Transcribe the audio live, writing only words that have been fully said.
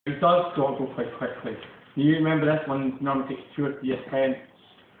It does go quite quickly. You remember this one normally takes 2 or 3 attempts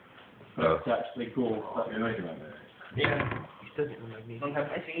for it to actually go. But Yeah.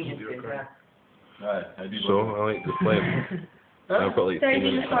 So, I like the flame. I've got like 2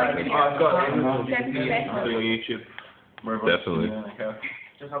 minutes. I've got it. On YouTube. Definitely.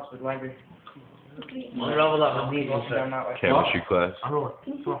 Just helps with library. I'd rather that than needle down that way. Chemistry class. I know it.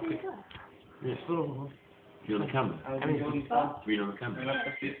 Yeah, it's still You on the camera? Read on the camera.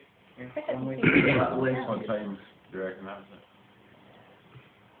 What time do you reckon that's it?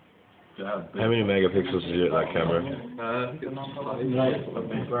 How many megapixels is it, that camera?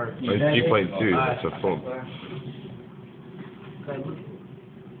 It's 3.2, it's a phone.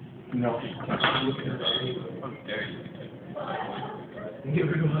 no. Is it in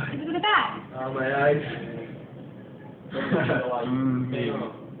the bag? Oh, my eyes.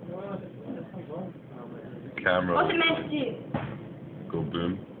 Camera. What's it meant to do? Go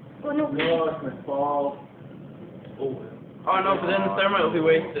boom. Oh no. No, it's my fault. Oh no, but then the thermite will be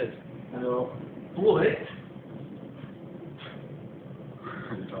wasted. No. What?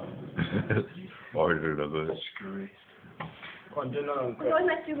 Ordered of it. Go on, do another one. It's always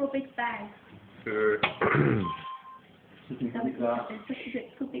meant to do a big bag. Sure. You can keep that. It's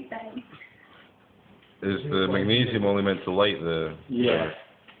such a big bag. Is the magnesium only meant to light the... Yeah.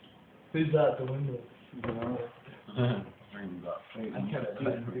 Who's that at the window? Bring that thing. I can't do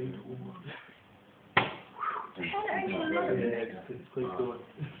it. Please do it.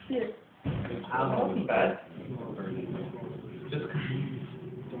 Good. Not bad. Just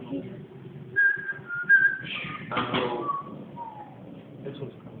this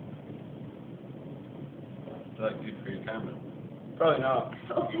one's Is that good for your camera? probably not.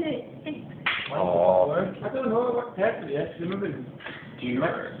 Oh, Oh. I don't know, what happened yes, remember? Do you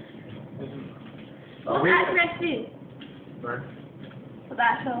remember? what's that meant to do? Burn. For the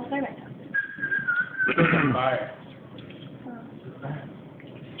actual thermite. Fire.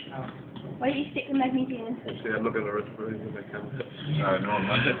 Why don't you stick the magnesium? Actually, I'm looking at the resolution of my camera. No, I'm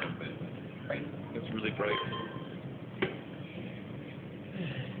not. It's really bright.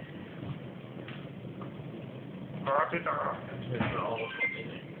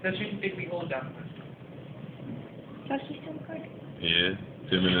 Does she think we hold down? Does she still record? Yeah,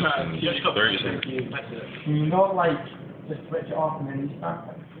 2 minutes and 30 seconds. Can you not like just switch it off and then restart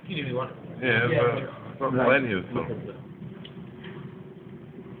it? You do if you want. Yeah, but I've got plenty of them.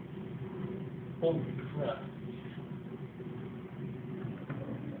 Holy crap.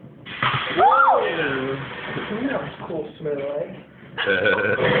 That was cool smell like.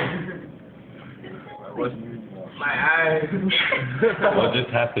 My eyes. What just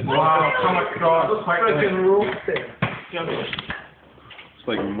happened? Wow, come across Freaking roasted. It's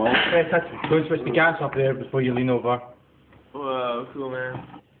like malt. Go and switch the gas up there before you lean over. Wow, cool man.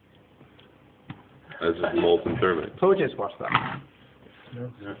 That's just molten thermite. Told you it's worth that.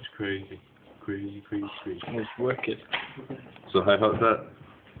 That's crazy. Crazy. It's wicked. So how hot's that?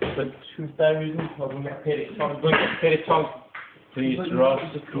 It's like 2,000. I'm going to get peri-tong. Please, Ross,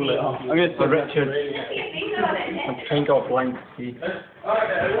 cool it off. I'm going to Richard. I'm kind of blind to see. I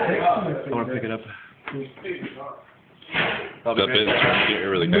want to pick it up. Step in, get it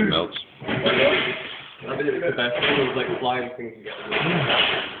really good melts. I bet it's the best. Those like flying things you get.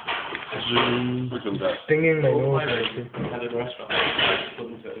 Which one's that? Stinging my nose. At a restaurant.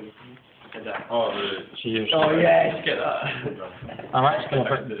 Oh, really? Cheers. Oh yeah, let's get that. I'm actually a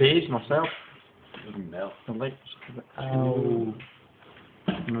bit dazed myself. It doesn't melt. I'm like, ow.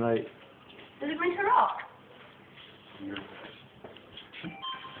 Right. Does it rinse her off?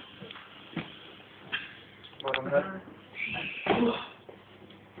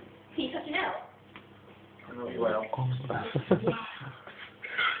 Can you touch it out? Well.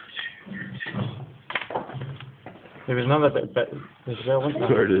 There was another bit as well, wasn't there?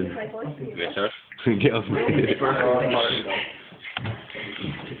 Where it is. My voice. Get off me.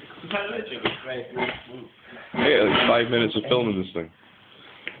 I got like 5 minutes of filming this thing.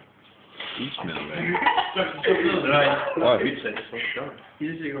 Each minute, Right. Why?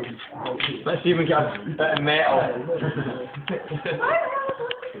 Let's even get a bit of metal.